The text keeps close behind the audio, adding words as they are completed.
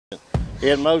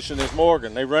In motion is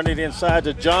Morgan. They run it inside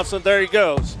to Johnson. There he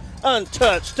goes.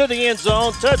 Untouched to the end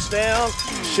zone. Touchdown,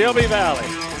 Shelby Valley.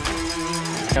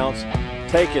 Counts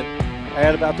taken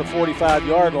at about the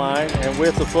 45-yard line, and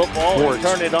with the football, and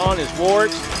turn it on is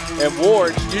Ward's. And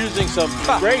Ward's using some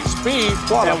great speed.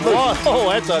 Oh,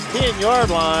 that's a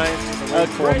 10-yard line. A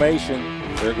formation.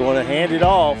 They're going to hand it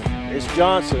off. It's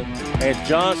Johnson. And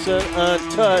Johnson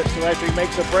untouched. So after he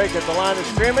makes a break at the line of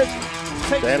scrimmage,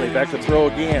 Stanley back to throw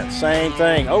again. Same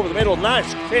thing. Over the middle.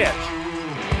 Nice catch.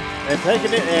 And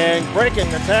taking it and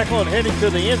breaking the tackle and heading to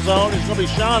the end zone is going to be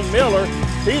Sean Miller.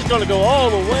 He's going to go all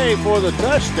the way for the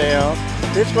touchdown.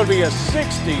 It's going to be a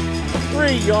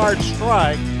 63-yard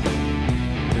strike.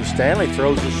 And Stanley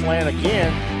throws the slant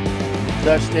again.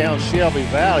 Touchdown, Shelby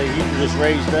Valley. He just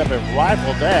raised up and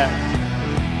rifled that.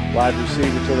 Wide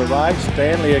receiver to the right.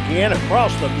 Stanley again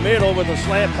across the middle with a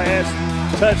slant pass.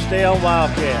 Touchdown,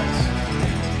 Wildcats.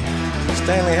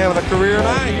 Stanley having a career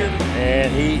night here.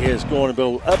 And he is going to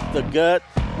go up the gut.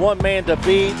 One man to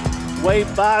beat.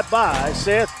 Wave bye-bye.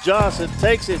 Seth Johnson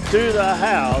takes it to the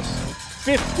house.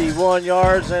 51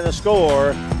 yards and a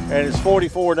score. And it's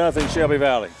 44-0 Shelby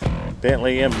Valley.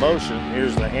 Bentley in motion.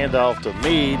 Here's the handoff to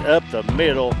Meade. Up the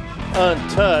middle.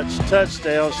 Untouched.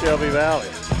 Touchdown Shelby Valley.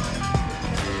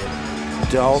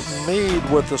 Dalton Meade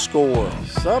with the score.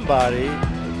 Somebody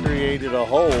created a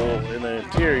hole in the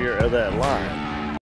interior of that line.